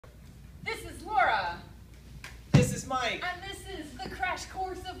This is Laura. This is Mike. And this is the crash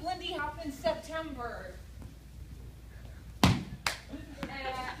course of Lindy Hop in September.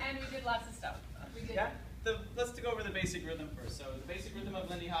 And we did lots of stuff. Yeah? Let's go over the basic rhythm first. So the basic rhythm of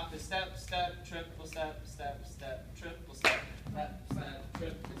Lindy Hop is step, step, triple step, step, step, triple step, step, step,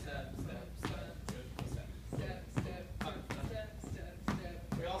 triple step, step, step, triple step. Step, step, step, step,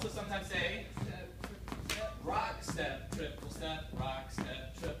 step. We also sometimes say rock step, triple step, rock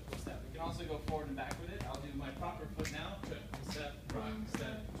step, triple step. We can also go forward and back with it. I'll do my proper foot now. Triple step, rock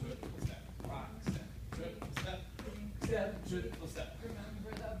step, triple step, rock step, triple step, step, triple step.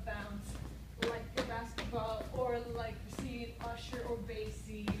 Remember the bounce, like a basketball, or like recede, usher, or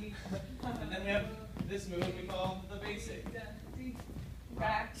basie. And then we have this move we call the basic.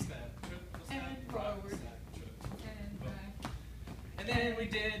 Back, Step, triple step, and rock forward, step, triple and back. And then we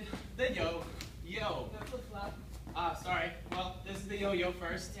did the yo. The flip-flop. Sorry. Well, this is the yo-yo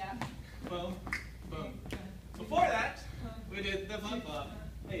first. Yeah. Boom, boom. Before that, we did the flip-flop.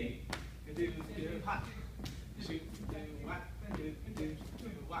 Hey, do hot, shoot, do whack, do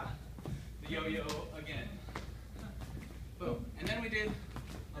whack. The yo-yo again. Boom. And then we did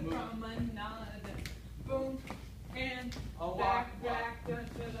a move. Promenade. Boom. And A walk, back, back, da,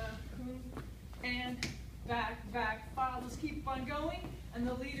 da, da. Boom. And back, back. Followers keep on going, and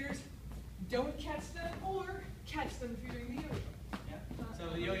the leaders don't catch them or catch them if you're doing the yo-yo. Yeah. So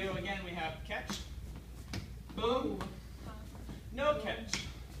the yo-yo again, we have catch, boom, no catch,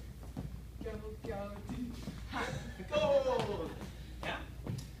 Go, go, do. Ha. gold. Yeah.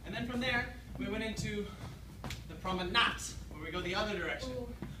 And then from there, we went into the promenade, where we go the other direction.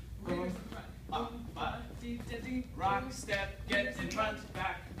 Boom, up, up. Rock, step, get in front,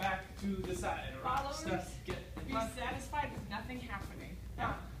 back, back to the side. Rock, step, get in Be front. satisfied with nothing happening.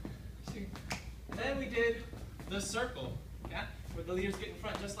 Yeah. And then we did the circle, yeah, where the leaders get in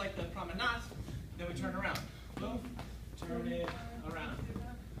front, just like the promenade. Then we turn around. Boom, turn it around.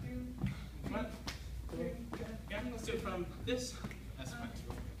 In front. Boom. Yeah, let's do it from this. That's fine.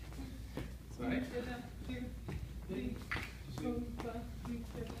 Sorry.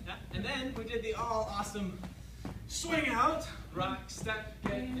 Yeah, and then we did the all awesome swing out. Rock, step,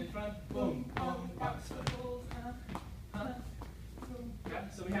 get in front. Boom, boom, rock, step. Yeah,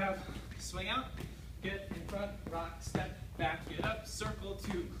 so we have swing out, get in front, rock, step, back, get up, circle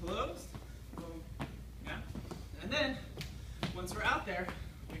to closed. Boom. Yeah. And then, once we're out there,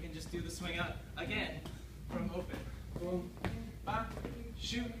 we can just do the swing out again from open. Boom, ba,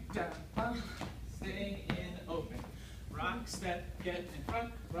 shoot, down, ba, stay in open. Rock, step, get in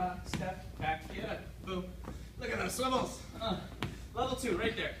front, rock, step, back, get up. Boom. Look at those swivels. Level 2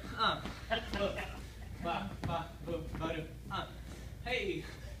 right there. Boom. Ba, ba, boom, ba, do. Hey,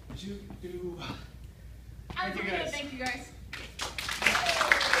 do. Thank you guys.